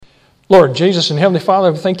Lord Jesus and Heavenly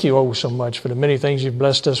Father, thank you so much for the many things you've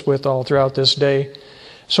blessed us with all throughout this day.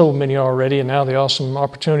 So many already, and now the awesome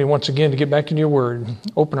opportunity once again to get back into your word.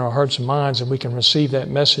 Open our hearts and minds and we can receive that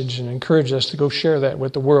message and encourage us to go share that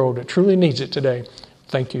with the world that truly needs it today.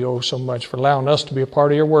 Thank you so much for allowing us to be a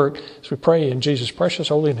part of your work as we pray in Jesus' precious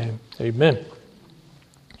holy name. Amen.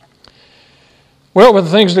 Well, with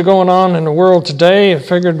the things that are going on in the world today, I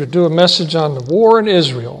figured to do a message on the war in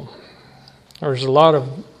Israel. There's a lot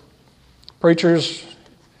of preachers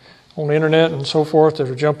on the internet and so forth that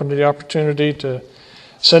are jumping to the opportunity to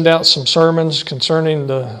send out some sermons concerning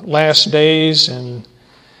the last days and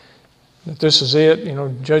that this is it,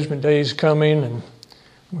 Judgment Day is coming and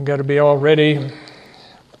we've got to be all ready.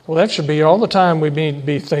 Well, that should be all the time we need to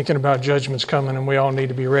be thinking about judgments coming and we all need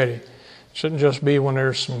to be ready. It shouldn't just be when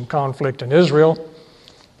there's some conflict in Israel,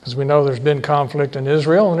 because we know there's been conflict in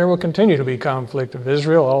Israel and there will continue to be conflict of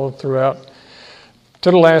Israel all throughout to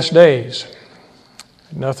the last days.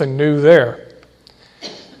 Nothing new there.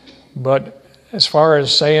 But as far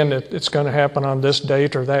as saying that it's going to happen on this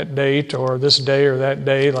date or that date or this day or that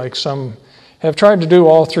day, like some have tried to do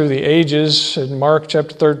all through the ages, in Mark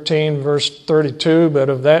chapter 13, verse 32, but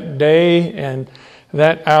of that day and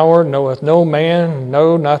that hour knoweth no man,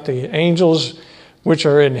 no, not the angels which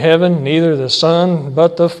are in heaven, neither the Son,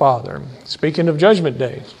 but the Father. Speaking of judgment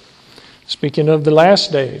days, speaking of the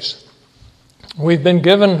last days, we've been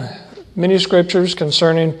given many scriptures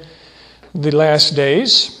concerning the last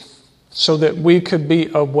days so that we could be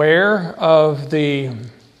aware of the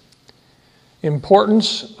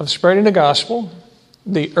importance of spreading the gospel,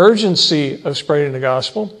 the urgency of spreading the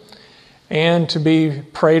gospel, and to be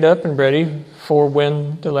prayed up and ready for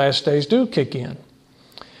when the last days do kick in.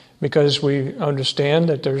 Because we understand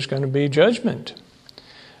that there's going to be judgment.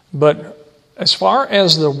 But as far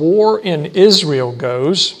as the war in Israel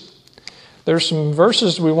goes, there's some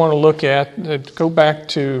verses we want to look at that go back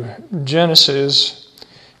to Genesis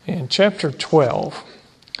in chapter 12.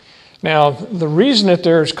 Now, the reason that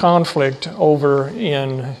there's conflict over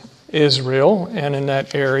in Israel and in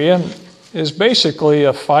that area is basically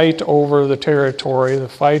a fight over the territory, the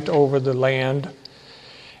fight over the land.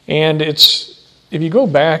 And if you go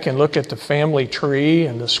back and look at the family tree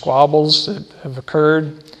and the squabbles that have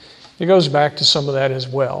occurred, it goes back to some of that as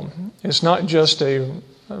well. It's not just a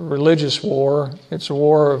religious war. It's a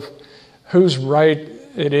war of whose right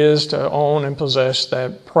it is to own and possess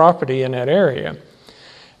that property in that area.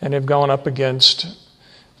 And they've gone up against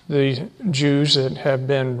the Jews that have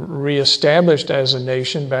been reestablished as a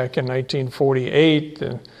nation back in 1948.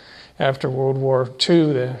 After World War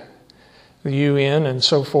II, the UN and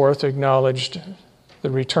so forth acknowledged the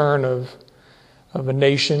return of a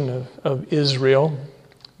nation of Israel.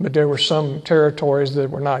 But there were some territories that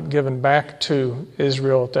were not given back to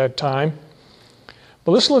Israel at that time.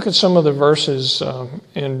 But let's look at some of the verses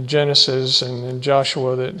in Genesis and in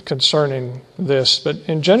Joshua that concerning this. But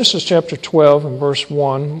in Genesis chapter 12 and verse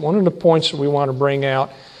 1, one of the points that we want to bring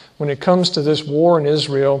out when it comes to this war in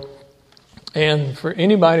Israel and for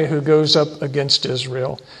anybody who goes up against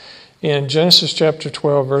Israel, in Genesis chapter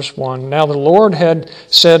 12 verse 1, Now the Lord had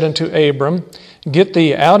said unto Abram, Get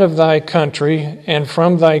thee out of thy country and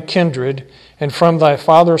from thy kindred and from thy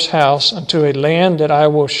father's house unto a land that I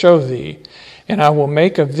will show thee. And I will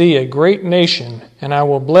make of thee a great nation, and I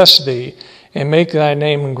will bless thee, and make thy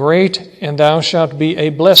name great, and thou shalt be a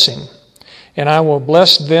blessing. And I will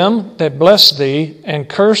bless them that bless thee, and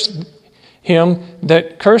curse him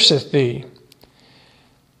that curseth thee.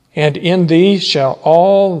 And in thee shall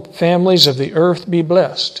all families of the earth be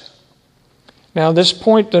blessed. Now, this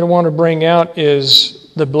point that I want to bring out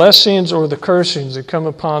is the blessings or the cursings that come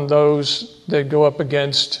upon those that go up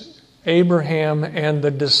against Abraham and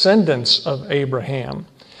the descendants of Abraham,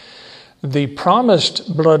 the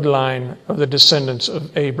promised bloodline of the descendants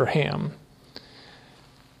of Abraham.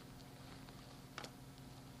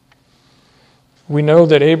 We know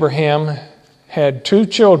that Abraham had two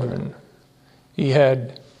children. He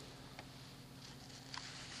had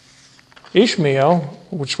Ishmael,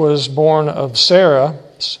 which was born of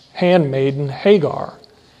Sarah's handmaiden Hagar.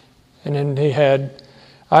 And then he had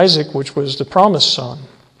Isaac, which was the promised son.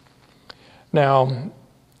 Now,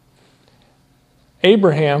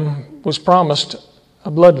 Abraham was promised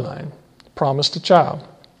a bloodline, promised a child.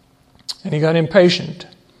 And he got impatient.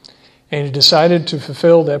 And he decided to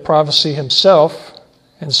fulfill that prophecy himself.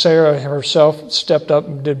 And Sarah herself stepped up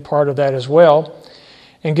and did part of that as well.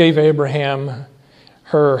 And gave Abraham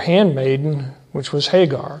her handmaiden, which was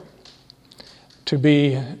Hagar, to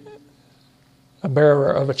be a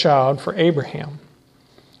bearer of a child for Abraham.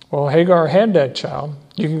 Well, Hagar had that child.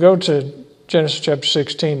 You can go to Genesis chapter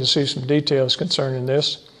 16 to see some details concerning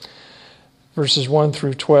this. verses 1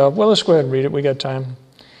 through 12. Well, let's go ahead and read it. We got time.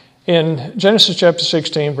 In Genesis chapter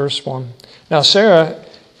 16, verse 1. Now Sarah,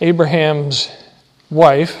 Abraham's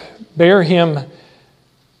wife, bare him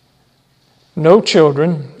no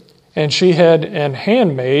children, and she had an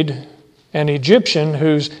handmaid, an Egyptian,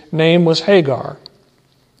 whose name was Hagar.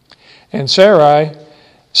 And Sarai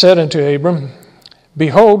said unto Abram,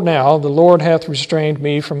 Behold, now the Lord hath restrained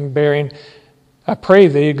me from bearing. I pray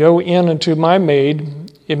thee, go in unto my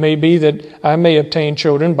maid. It may be that I may obtain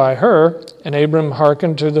children by her. And Abram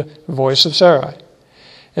hearkened to the voice of Sarai.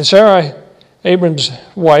 And Sarai, Abram's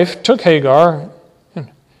wife, took Hagar,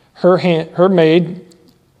 and her maid,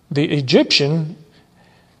 the Egyptian,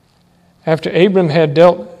 after Abram had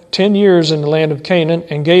dealt 10 years in the land of Canaan,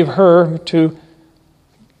 and gave her to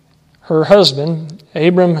her husband,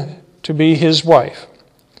 Abram, to be his wife.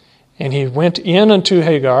 And he went in unto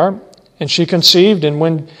Hagar, and she conceived, and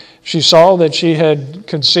when she saw that she had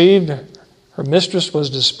conceived, her mistress was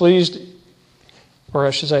displeased, or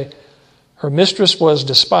I should say, her mistress was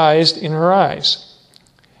despised in her eyes.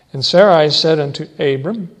 And Sarai said unto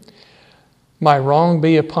Abram, My wrong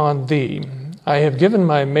be upon thee. I have given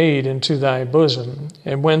my maid into thy bosom.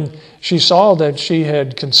 And when she saw that she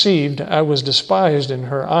had conceived, I was despised in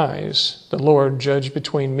her eyes. The Lord judge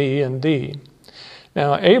between me and thee.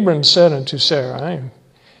 Now Abram said unto Sarai,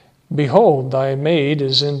 Behold, thy maid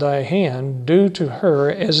is in thy hand. Do to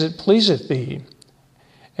her as it pleaseth thee.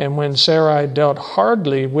 And when Sarai dealt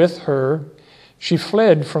hardly with her, she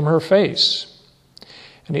fled from her face.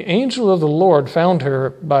 And the angel of the Lord found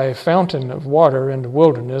her by a fountain of water in the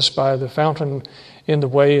wilderness, by the fountain in the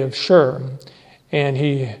way of Shur. And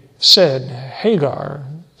he said, Hagar,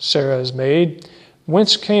 Sarah's maid,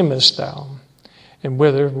 whence camest thou? And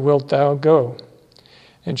whither wilt thou go?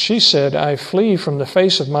 And she said, I flee from the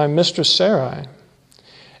face of my mistress Sarai.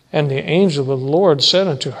 And the angel of the Lord said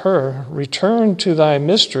unto her, Return to thy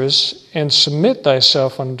mistress, and submit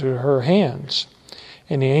thyself unto her hands.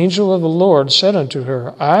 And the angel of the Lord said unto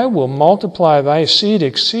her, I will multiply thy seed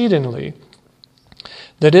exceedingly,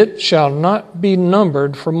 that it shall not be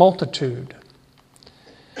numbered for multitude.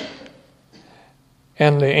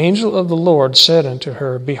 And the angel of the Lord said unto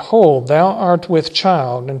her, Behold, thou art with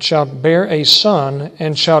child, and shalt bear a son,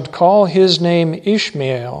 and shalt call his name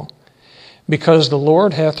Ishmael, because the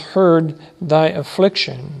Lord hath heard thy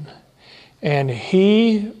affliction. And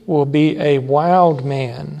he will be a wild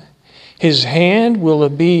man. His hand will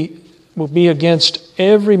be against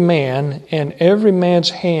every man, and every man's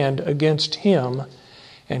hand against him,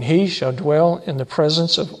 and he shall dwell in the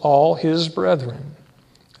presence of all his brethren.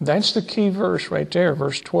 That's the key verse right there,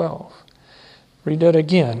 verse 12. Read that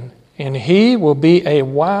again. And he will be a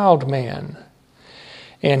wild man,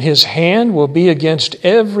 and his hand will be against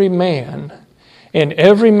every man, and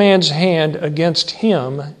every man's hand against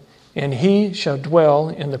him, and he shall dwell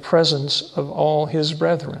in the presence of all his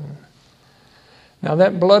brethren. Now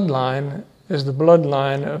that bloodline is the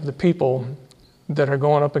bloodline of the people that are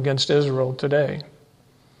going up against Israel today.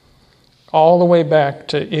 All the way back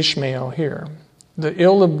to Ishmael here, the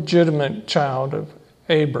illegitimate child of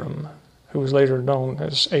Abram, who was later known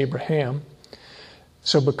as Abraham.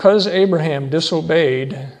 So because Abraham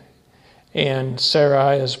disobeyed, and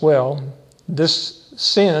Sarai as well, this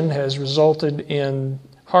sin has resulted in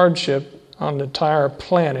hardship on the entire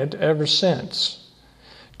planet ever since.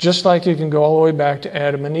 Just like you can go all the way back to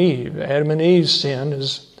Adam and Eve. Adam and Eve's sin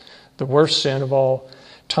is the worst sin of all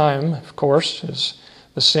time, of course, is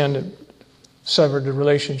the sin that severed the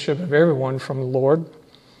relationship of everyone from the Lord.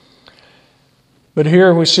 But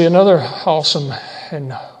here we see another awesome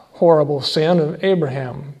and horrible sin of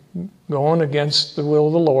Abraham, going against the will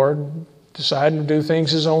of the Lord, deciding to do things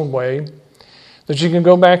his own way. That you can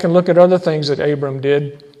go back and look at other things that Abram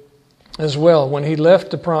did as well. When he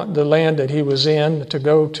left the land that he was in to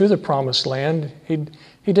go to the promised land, he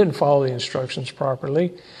didn't follow the instructions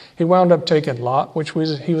properly. He wound up taking Lot,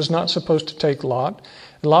 he was not supposed to take Lot.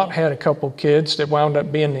 Lot had a couple kids that wound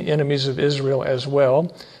up being the enemies of Israel as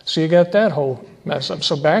well. So you got that whole mess up.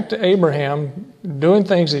 So back to Abraham, doing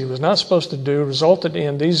things that he was not supposed to do, resulted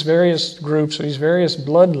in these various groups, these various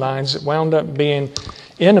bloodlines that wound up being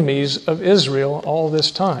enemies of Israel all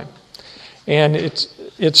this time. And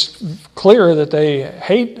it's clear that they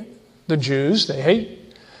hate the Jews. They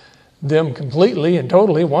hate them completely and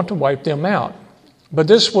totally, want to wipe them out. But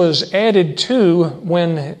this was added to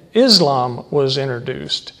when Islam was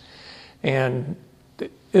introduced. And the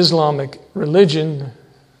Islamic religion,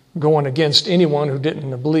 going against anyone who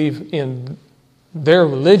didn't believe in their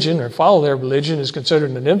religion or follow their religion, is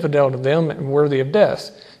considered an infidel to them and worthy of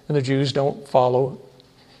death. And the Jews don't follow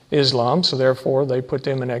Islam, so therefore they put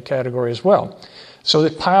them in that category as well. So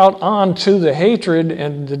it piled on to the hatred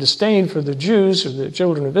and the disdain for the Jews or the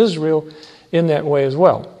children of Israel in that way as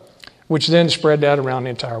well, which then spread out around the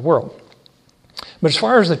entire world. But as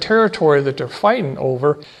far as the territory that they're fighting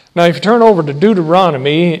over, now if you turn over to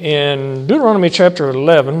Deuteronomy, in Deuteronomy chapter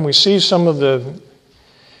 11, we see some of the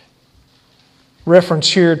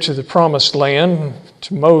reference here to the promised land,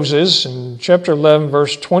 to Moses. In chapter 11,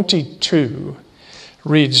 verse 22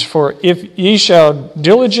 reads, "For if ye shall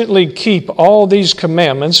diligently keep all these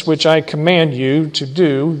commandments which I command you to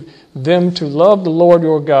do, them to love the Lord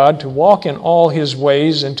your God, to walk in all his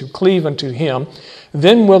ways, and to cleave unto him,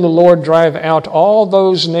 then will the Lord drive out all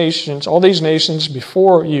these nations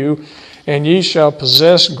before you, and ye shall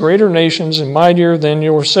possess greater nations and mightier than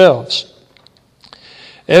yourselves.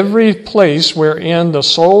 Every place wherein the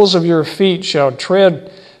soles of your feet shall tread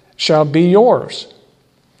shall be yours.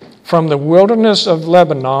 From the wilderness of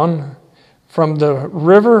Lebanon, from the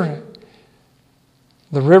river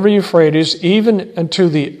Euphrates, even unto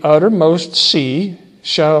the uttermost sea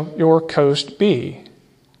shall your coast be.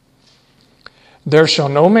 There shall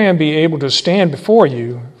no man be able to stand before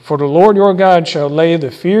you, for the Lord your God shall lay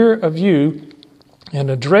the fear of you and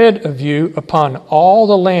the dread of you upon all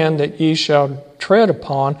the land that ye shall tread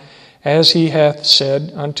upon, as he hath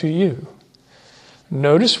said unto you."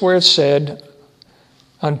 Notice where it said,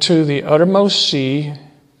 "Unto the uttermost sea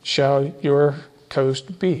shall your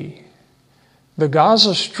coast be." The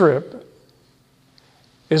Gaza Strip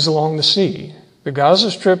is along the sea. The Gaza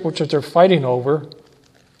Strip, which they're fighting over,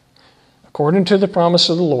 according to the promise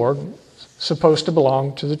of the Lord, is supposed to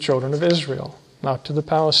belong to the children of Israel, not to the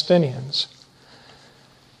Palestinians.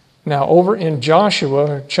 Now, over in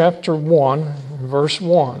Joshua chapter 1, verse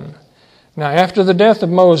 1. "Now after the death of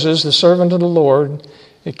Moses, the servant of the Lord,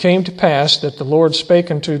 it came to pass that the Lord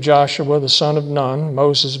spake unto Joshua the son of Nun,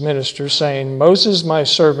 Moses' minister, saying, Moses my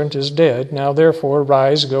servant is dead. Now therefore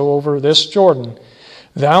rise, go over this Jordan,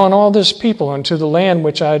 thou and all this people, unto the land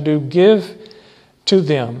which I do give to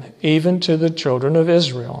them, even to the children of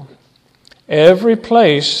Israel. Every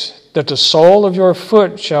place that the sole of your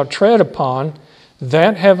foot shall tread upon,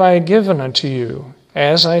 that have I given unto you,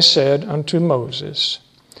 as I said unto Moses.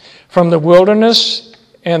 From the wilderness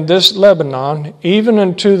and this Lebanon, even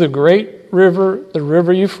unto the great river, the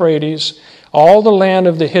river Euphrates, all the land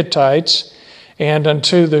of the Hittites, and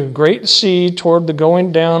unto the great sea toward the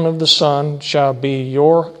going down of the sun shall be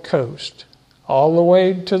your coast." All the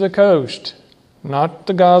way to the coast, not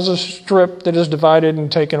the Gaza Strip that is divided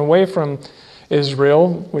and taken away from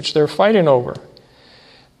Israel, which they're fighting over.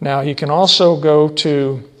 Now, you can also go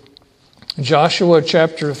to Joshua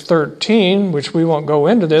chapter 13, which we won't go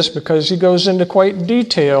into this because he goes into quite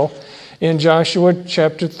detail in Joshua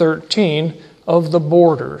chapter 13 of the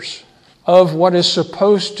borders, of what is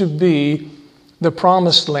supposed to be the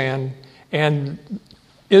promised land, and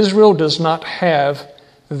Israel does not have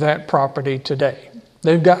that property today.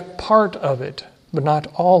 They've got part of it, but not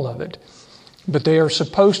all of it. But they are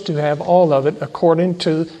supposed to have all of it according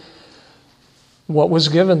to what was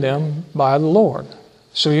given them by the Lord.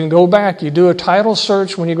 So you can go back, you do a title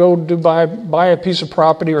search when you go to buy a piece of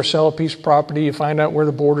property or sell a piece of property, you find out where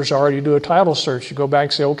the borders are, you do a title search, you go back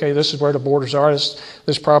and say, okay, this is where the borders are,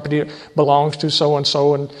 this property belongs to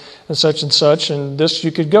so-and-so and such, and this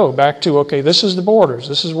you could go back to, okay, this is the borders,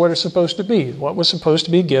 this is what it's supposed to be, what was supposed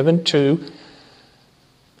to be given to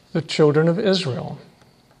the children of Israel.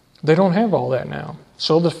 They don't have all that now.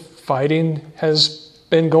 So the fighting has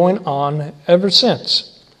been going on ever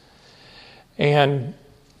since. And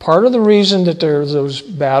part of the reason that there's those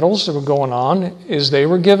battles that were going on is they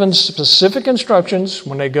were given specific instructions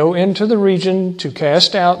when they go into the region to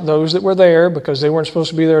cast out those that were there because they weren't supposed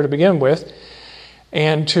to be there to begin with,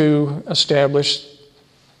 and to establish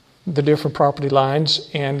the different property lines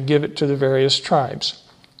and give it to the various tribes.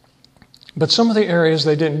 But some of the areas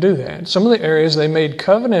they didn't do that. Some of the areas they made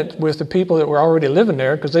covenant with the people that were already living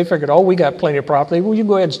there because they figured, oh, we got plenty of property. Well, you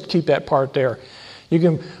go ahead and keep that part there. You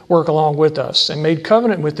can work along with us. And made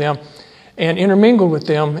covenant with them and intermingled with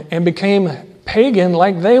them and became pagan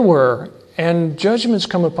like they were. And judgments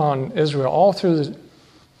come upon Israel all through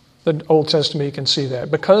the Old Testament. You can see that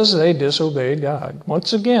because they disobeyed God.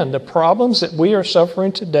 Once again, the problems that we are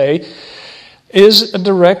suffering today is a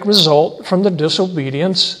direct result from the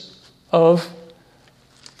disobedience of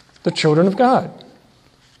the children of God.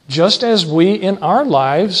 Just as we in our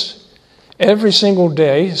lives every single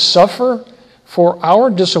day suffer for our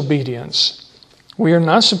disobedience. We are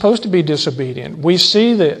not supposed to be disobedient. We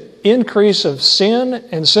see the increase of sin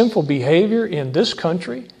and sinful behavior in this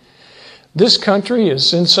country. This country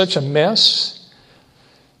is in such a mess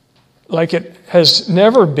like it has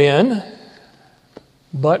never been,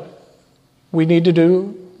 but we need to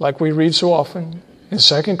do, like we read so often, in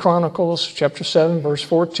 2 Chronicles chapter 7, verse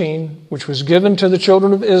 14, which was given to the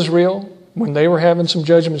children of Israel when they were having some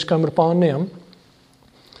judgments coming upon them.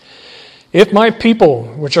 If my people,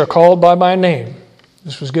 which are called by my name,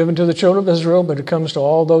 this was given to the children of Israel, but it comes to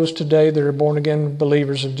all those today that are born again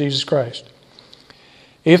believers of Jesus Christ.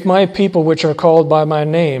 If my people, which are called by my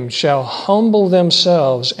name, shall humble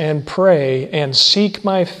themselves and pray and seek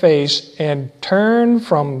my face and turn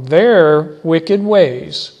from their wicked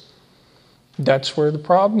ways. That's where the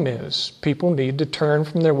problem is. People need to turn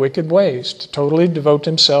from their wicked ways, to totally devote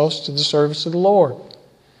themselves to the service of the Lord.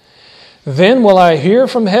 Then will I hear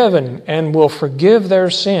from heaven and will forgive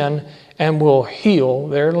their sin and will heal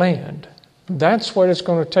their land. That's what it's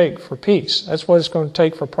going to take for peace. That's what it's going to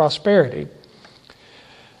take for prosperity.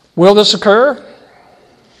 Will this occur?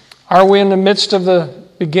 Are we in the midst of the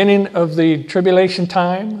beginning of the tribulation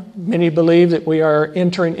time? Many believe that we are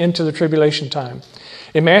entering into the tribulation time.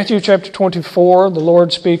 In Matthew chapter 24, the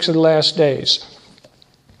Lord speaks of the last days.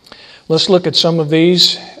 Let's look at some of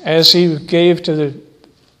these as He gave to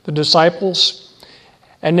the disciples.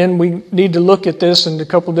 And then we need to look at this in a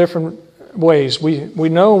couple different ways. We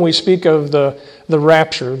know when we speak of the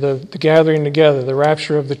rapture, the gathering together, the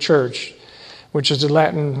rapture of the church, which is a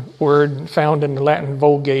Latin word found in the Latin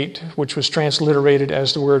Vulgate, which was transliterated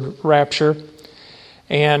as the word rapture.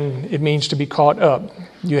 And it means to be caught up.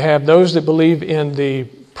 You have those that believe in the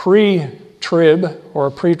pre-trib or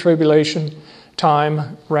pre-tribulation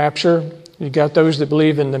time rapture. You've got those that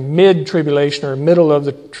believe in the mid-tribulation or middle of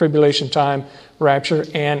the tribulation time rapture,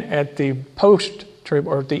 and at the post-trib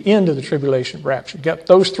or at the end of the tribulation rapture. You've got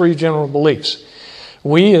those three general beliefs.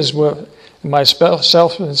 We, as well, myself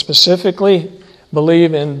specifically,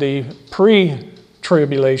 believe in the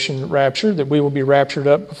pre-tribulation rapture, that we will be raptured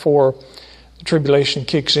up before the tribulation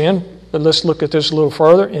kicks in. But let's look at this a little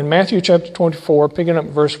further. In Matthew chapter 24, picking up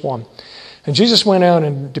verse 1. And Jesus went out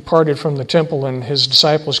and departed from the temple, and his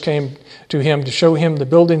disciples came to him to show him the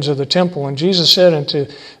buildings of the temple. And Jesus said unto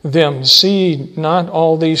them, See not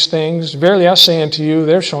all these things? Verily I say unto you,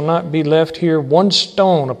 there shall not be left here one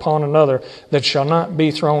stone upon another that shall not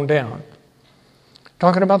be thrown down.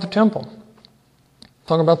 Talking about the temple.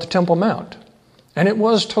 Talking about the Temple Mount. And it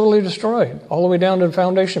was totally destroyed, all the way down to the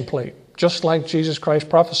foundation plate, just like Jesus Christ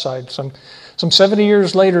prophesied. Some 70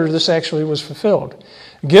 years later, this actually was fulfilled,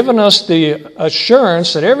 giving us the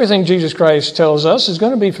assurance that everything Jesus Christ tells us is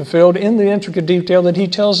going to be fulfilled in the intricate detail that He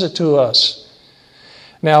tells it to us.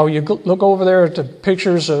 Now, you look over there at the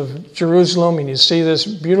pictures of Jerusalem, and you see this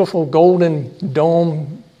beautiful golden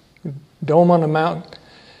dome on the mount,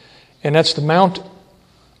 and that's the mount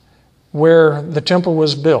where the temple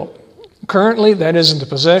was built. Currently, that is in the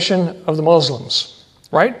possession of the Muslims.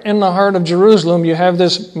 Right in the heart of Jerusalem, you have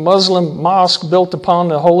this Muslim mosque built upon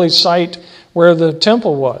the holy site where the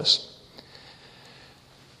temple was.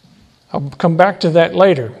 I'll come back to that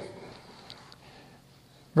later.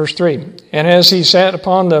 Verse 3, And as he sat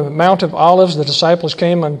upon the Mount of Olives, the disciples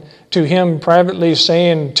came unto him privately,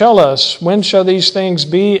 saying, Tell us, when shall these things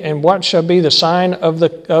be, and what shall be the sign of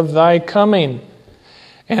thy coming,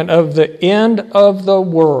 and of the end of the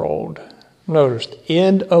world? Notice,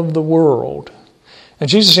 end of the world. And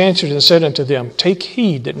Jesus answered and said unto them, Take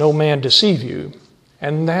heed that no man deceive you.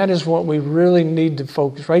 And that is what we really need to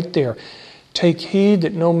focus right there. Take heed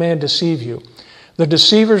that no man deceive you. The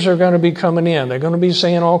deceivers are going to be coming in. They're going to be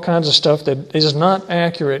saying all kinds of stuff that is not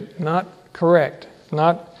accurate, not correct,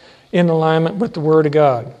 not in alignment with the Word of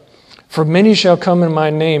God. For many shall come in my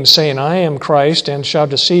name, saying, I am Christ, and shall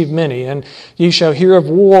deceive many. And ye shall hear of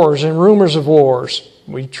wars and rumors of wars.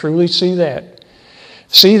 We truly see that.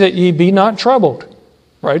 See that ye be not troubled.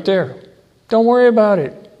 Right there. Don't worry about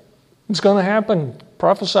it. It's going to happen.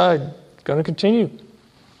 Prophesied. It's going to continue.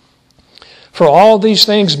 For all these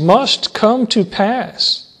things must come to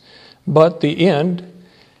pass, but the end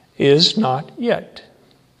is not yet.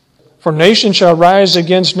 For nation shall rise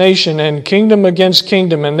against nation, and kingdom against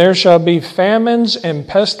kingdom, and there shall be famines and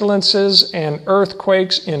pestilences and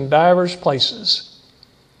earthquakes in divers places.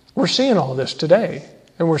 We're seeing all this today,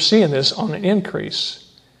 and we're seeing this on an increase.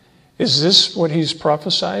 Is this what He's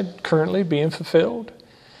prophesied currently being fulfilled?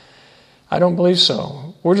 I don't believe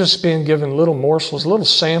so. We're just being given little morsels, little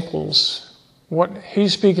samples. What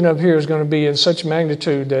He's speaking of here is going to be in such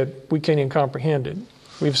magnitude that we can't even comprehend it.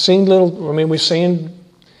 We've seen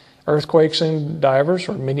earthquakes in divers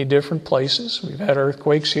or many different places. We've had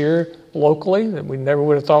earthquakes here locally that we never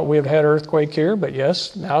would have thought we had had an earthquake here, but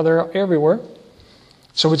yes, now they're everywhere.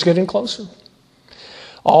 So it's getting closer.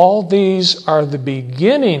 All these are the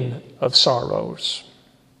beginning of sorrows.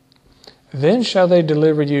 Then shall they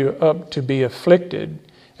deliver you up to be afflicted,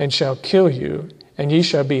 and shall kill you, and ye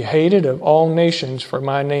shall be hated of all nations for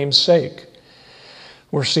my name's sake.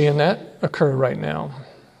 We're seeing that occur right now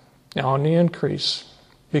on the increase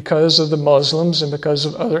because of the Muslims and because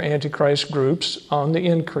of other Antichrist groups on the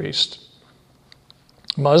increase.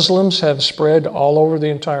 Muslims have spread all over the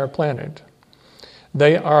entire planet.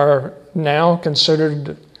 They are now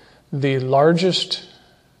considered the largest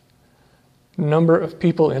number of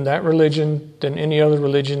people in that religion than any other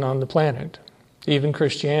religion on the planet, even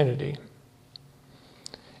Christianity.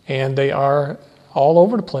 And they are all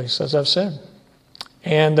over the place, as I've said.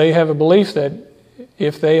 And they have a belief that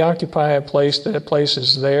if they occupy a place, that place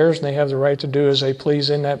is theirs, and they have the right to do as they please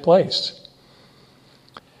in that place.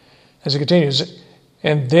 As it continues,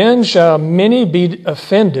 and then shall many be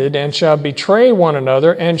offended, and shall betray one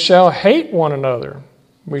another, and shall hate one another.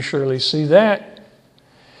 We surely see that.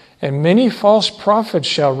 And many false prophets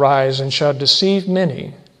shall rise, and shall deceive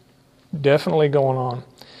many. Definitely going on.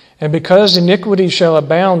 And because iniquity shall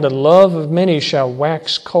abound, the love of many shall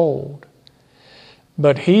wax cold.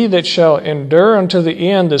 But he that shall endure unto the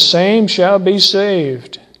end, the same shall be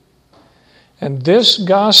saved. And this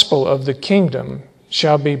gospel of the kingdom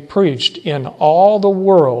shall be preached in all the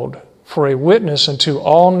world for a witness unto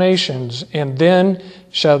all nations, and then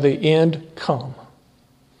shall the end come.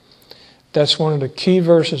 That's one of the key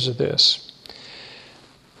verses of this.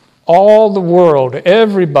 All the world,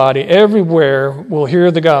 everybody, everywhere will hear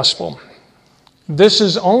the gospel. This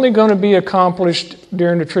is only going to be accomplished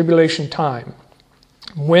during the tribulation time,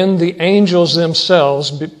 when the angels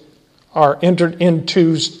themselves are entered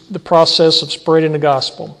into the process of spreading the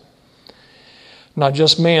gospel. Not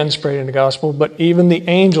just man spreading the gospel, but even the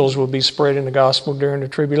angels will be spreading the gospel during the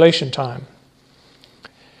tribulation time.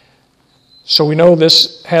 So we know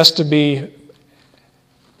this has to be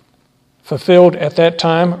fulfilled at that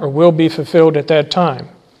time, or will be fulfilled at that time.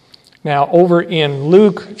 Now, over in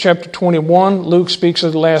Luke chapter 21, Luke speaks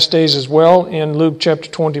of the last days as well in Luke chapter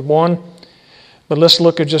 21. But let's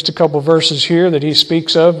look at just a couple verses here that he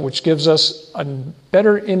speaks of, which gives us a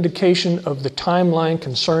better indication of the timeline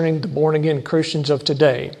concerning the born-again Christians of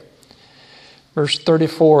today. Verse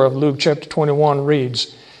 34 of Luke chapter 21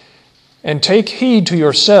 reads, And take heed to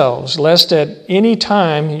yourselves, lest at any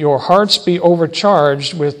time your hearts be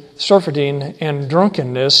overcharged with surfeiting and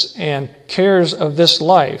drunkenness and cares of this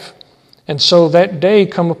life, and so that day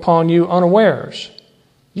come upon you unawares.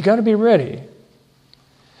 You got to be ready.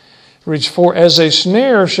 Reads, For as a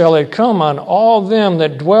snare shall it come on all them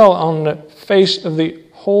that dwell on the face of the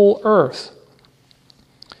whole earth.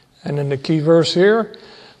 And in the key verse here,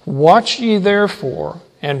 Watch ye therefore,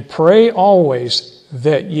 and pray always,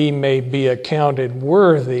 that ye may be accounted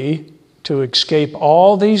worthy to escape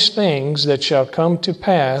all these things that shall come to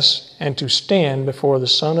pass, and to stand before the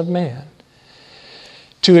Son of Man.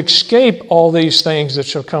 To escape all these things that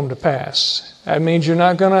shall come to pass. That means you're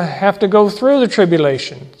not going to have to go through the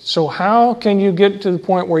tribulation. So how can you get to the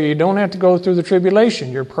point where you don't have to go through the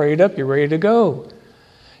tribulation? You're prayed up, you're ready to go.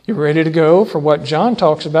 You're ready to go for what John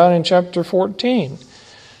talks about in chapter 14.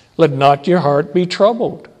 Let not your heart be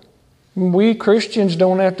troubled. We Christians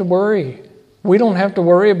don't have to worry. We don't have to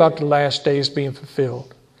worry about the last days being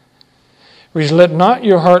fulfilled. Let not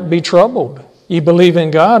your heart be troubled. Ye believe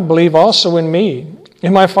in God, believe also in me.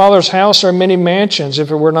 In my Father's house are many mansions.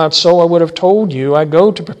 If it were not so, I would have told you. I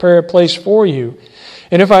go to prepare a place for you.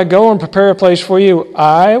 And if I go and prepare a place for you,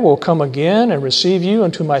 I will come again and receive you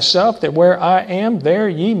unto myself, that where I am, there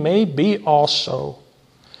ye may be also.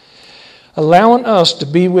 Allowing us to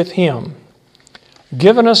be with Him,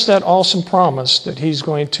 giving us that awesome promise that He's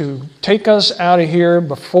going to take us out of here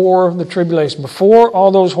before the tribulation, before all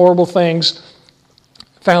those horrible things,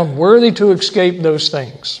 found worthy to escape those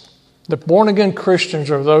things. The born-again Christians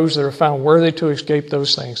are those that are found worthy to escape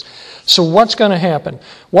those things. So what's going to happen?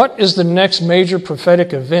 What is the next major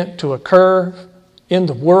prophetic event to occur in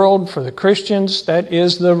the world for the Christians? That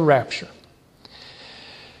is the rapture.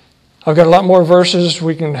 I've got a lot more verses.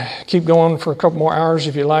 We can keep going for a couple more hours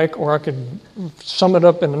if you like, or I could sum it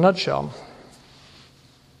up in a nutshell.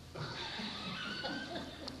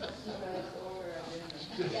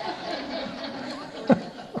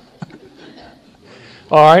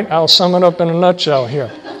 All right, I'll sum it up in a nutshell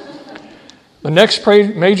here. The next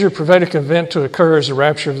major prophetic event to occur is the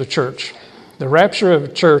rapture of the church. The rapture of the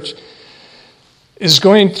church is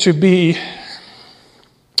going to be,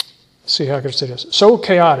 see how I can say this, so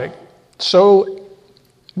chaotic, so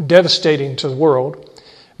devastating to the world,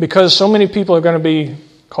 because so many people are going to be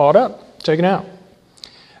caught up, taken out,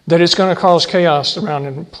 that it's going to cause chaos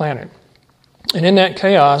around the planet. And in that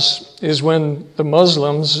chaos is when the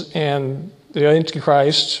Muslims and the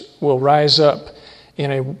Antichrist will rise up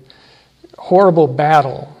in a horrible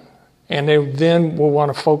battle, and they then will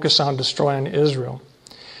want to focus on destroying Israel.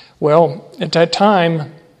 Well, at that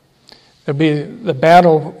time, it'll be the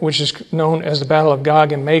battle which is known as the Battle of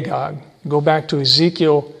Gog and Magog. Go back to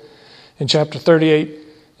Ezekiel in chapter 38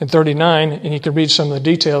 and 39, and you can read some of the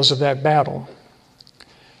details of that battle.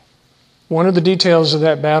 One of the details of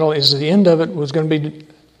that battle is the end of it was going to be,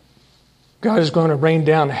 God is going to rain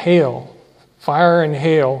down hail, fire and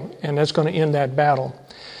hail, and that's going to end that battle.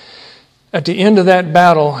 At the end of that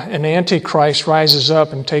battle, an Antichrist rises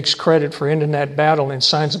up and takes credit for ending that battle and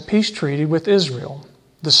signs a peace treaty with Israel.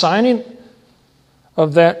 The signing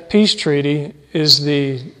of that peace treaty is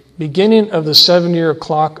the beginning of the 7-year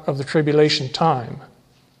clock of the tribulation time.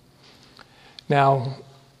 Now,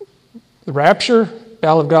 the rapture,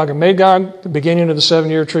 Battle of Gog and Magog, the beginning of the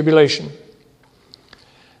 7-year tribulation.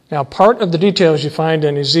 Now, part of the details you find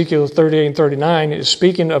in Ezekiel 38 and 39 is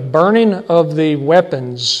speaking of burning of the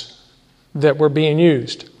weapons that were being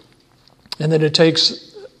used, and that it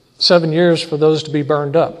takes 7 years for those to be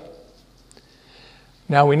burned up.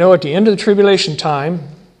 Now, we know at the end of the tribulation time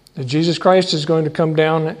that Jesus Christ is going to come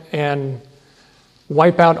down and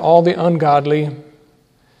wipe out all the ungodly,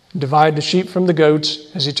 divide the sheep from the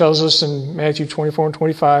goats, as he tells us in Matthew 24 and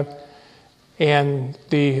 25, and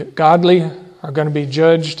the godly are going to be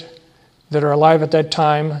judged that are alive at that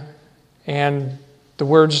time, and the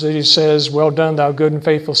words that he says, "Well done, thou good and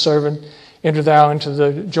faithful servant, enter thou into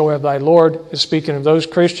the joy of thy Lord," is speaking of those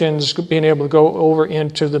Christians being able to go over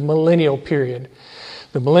into the millennial period.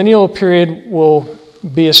 The millennial period will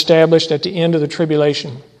be established at the end of the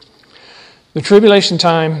tribulation. The tribulation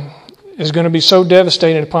time is going to be so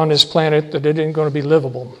devastating upon this planet that it isn't going to be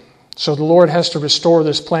livable. So the Lord has to restore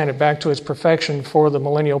this planet back to its perfection for the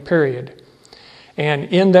millennial period. And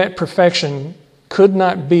in that perfection could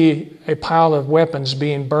not be a pile of weapons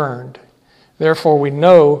being burned. Therefore, we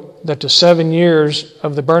know that the 7 years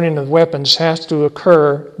of the burning of weapons has to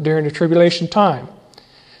occur during the tribulation time.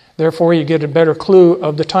 Therefore, you get a better clue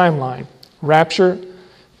of the timeline. Rapture,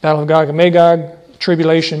 Battle of Gog and Magog,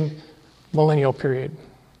 tribulation, millennial period,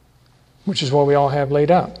 which is what we all have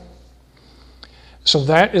laid out. So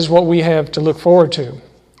that is what we have to look forward to.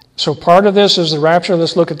 So part of this is the rapture.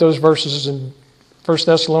 Let's look at those verses in 1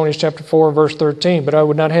 Thessalonians chapter 4, verse 13. "But I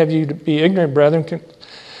would not have you to be ignorant, brethren,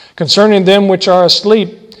 concerning them which are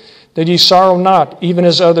asleep, that ye sorrow not, even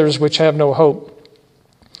as others which have no hope.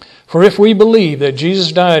 For if we believe that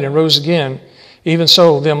Jesus died and rose again, even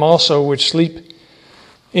so them also which sleep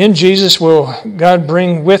in Jesus will God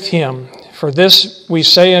bring with him. For this we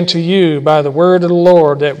say unto you by the word of the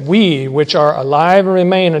Lord, that we which are alive and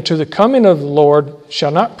remain unto the coming of the Lord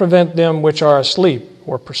shall not prevent them which are asleep,"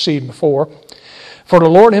 or proceed before. "For the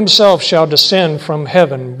Lord himself shall descend from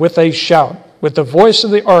heaven with a shout, with the voice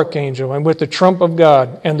of the archangel, and with the trump of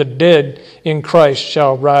God, and the dead in Christ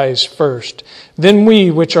shall rise first. Then we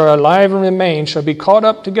which are alive and remain shall be caught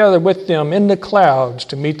up together with them in the clouds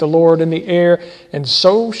to meet the Lord in the air, and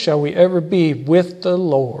so shall we ever be with the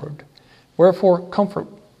Lord. Wherefore comfort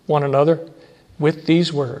one another with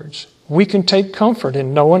these words." We can take comfort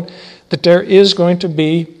in knowing that there is going to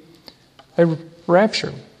be a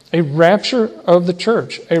rapture of the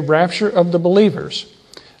church, a rapture of the believers.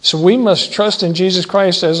 So we must trust in Jesus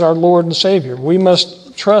Christ as our Lord and Savior. We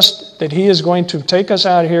must trust that he is going to take us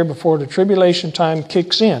out of here before the tribulation time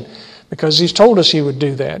kicks in, because he's told us he would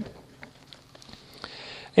do that.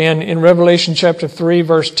 And in Revelation chapter 3,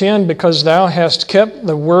 verse 10, "Because thou hast kept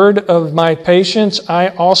the word of my patience, I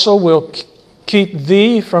also will keep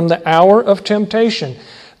thee from the hour of temptation."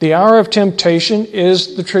 The hour of temptation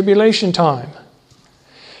is the tribulation time,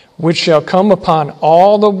 which shall come upon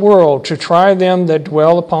all the world to try them that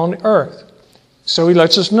dwell upon the earth. So he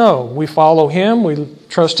lets us know. We follow him. We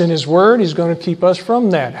trust in his word. He's going to keep us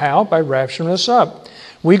from that. How? By rapturing us up.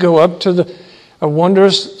 We go up to a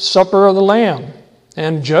wondrous supper of the Lamb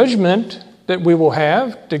and judgment that we will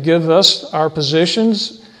have to give us our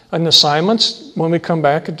positions and assignments when we come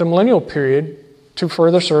back at the millennial period to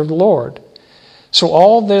further serve the Lord. So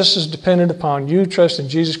all this is dependent upon you trusting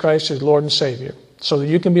Jesus Christ as Lord and Savior, so that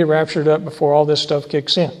you can be raptured up before all this stuff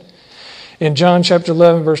kicks in. In John chapter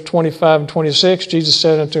 11, verse 25 and 26, Jesus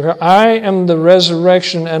said unto her, "I am the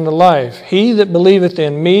resurrection and the life. He that believeth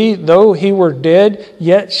in me, though he were dead,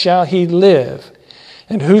 yet shall he live.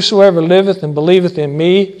 And whosoever liveth and believeth in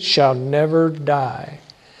me shall never die."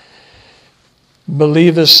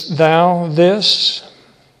 Believest thou this?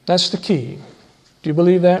 That's the key. Do you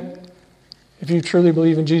believe that? If you truly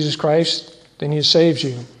believe in Jesus Christ, then he saves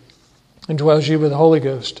you and dwells you with the Holy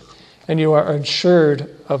Ghost. And you are assured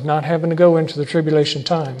of not having to go into the tribulation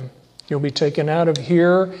time. You'll be taken out of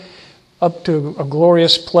here up to a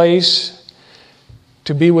glorious place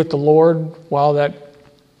to be with the Lord while that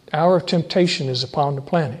hour of temptation is upon the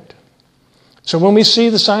planet. So when we see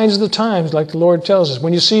the signs of the times, like the Lord tells us,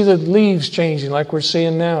 when you see the leaves changing like we're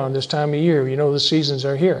seeing now in this time of year, you know the seasons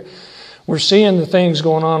are here. We're seeing the things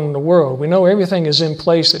going on in the world. We know everything is in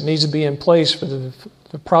place that needs to be in place for the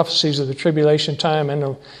prophecies of the tribulation time and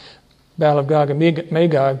the battle of Gog and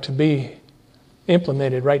Magog to be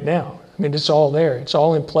implemented right now. I mean, it's all there. It's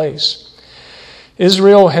all in place.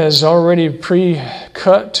 Israel has already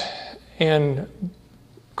pre-cut and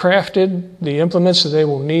crafted the implements that they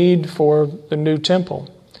will need for the new temple.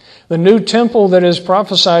 The new temple that is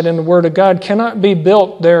prophesied in the Word of God cannot be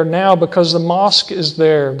built there now because the mosque is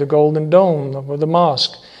there, the golden dome of the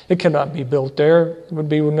mosque. It cannot be built there. It would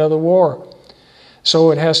be another war.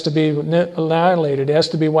 So it has to be annihilated. It has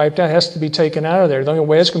to be wiped out. It has to be taken out of there. The only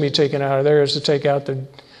way it's going to be taken out of there is to take out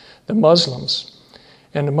the Muslims.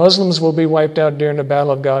 And the Muslims will be wiped out during the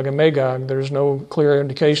Battle of Gog and Magog. There's no clear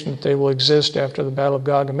indication that they will exist after the Battle of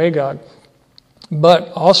Gog and Magog. But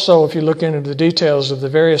also, if you look into the details of the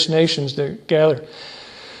various nations that gather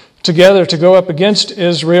together to go up against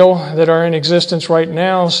Israel that are in existence right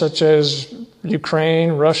now, such as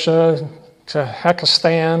Ukraine, Russia,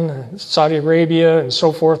 Pakistan, Saudi Arabia, and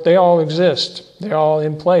so forth, they all exist. They're all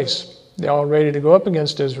in place. They're all ready to go up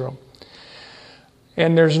against Israel.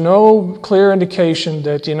 And there's no clear indication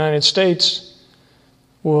that the United States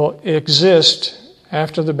will exist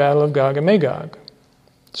after the Battle of Gog and Magog.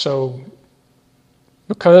 So,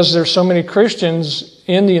 because there's so many Christians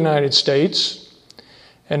in the United States,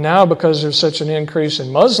 and now because there's such an increase in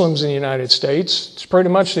Muslims in the United States, it's pretty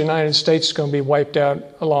much the United States is going to be wiped out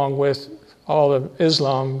along with all of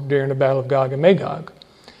Islam during the Battle of Gog and Magog.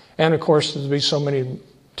 And of course, there'll be so many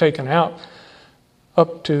taken out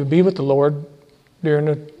up to be with the Lord during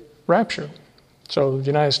the rapture. So the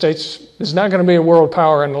United States is not going to be a world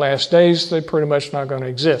power in the last days. They're pretty much not going to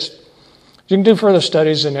exist. You can do further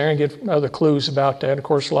studies in there and get other clues about that. Of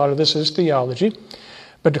course, a lot of this is theology.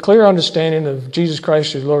 But the clear understanding of Jesus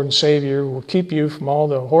Christ, your Lord and Savior, will keep you from all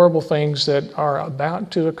the horrible things that are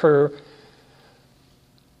about to occur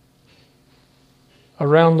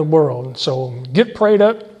around the world. So get prayed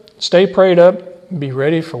up, stay prayed up, and be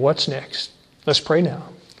ready for what's next. Let's pray now.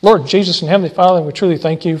 Lord Jesus and Heavenly Father, we truly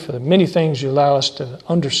thank you for the many things you allow us to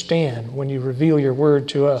understand when you reveal your word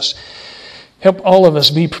to us. Help all of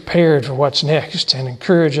us be prepared for what's next and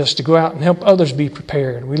encourage us to go out and help others be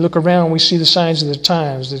prepared. We look around and we see the signs of the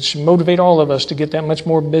times that should motivate all of us to get that much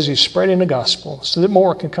more busy spreading the gospel so that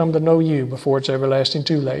more can come to know you before it's everlasting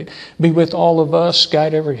too late. Be with all of us,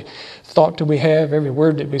 guide every thought that we have, every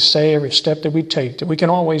word that we say, every step that we take, that we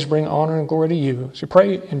can always bring honor and glory to you. So we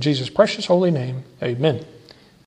pray in Jesus' precious holy name. Amen.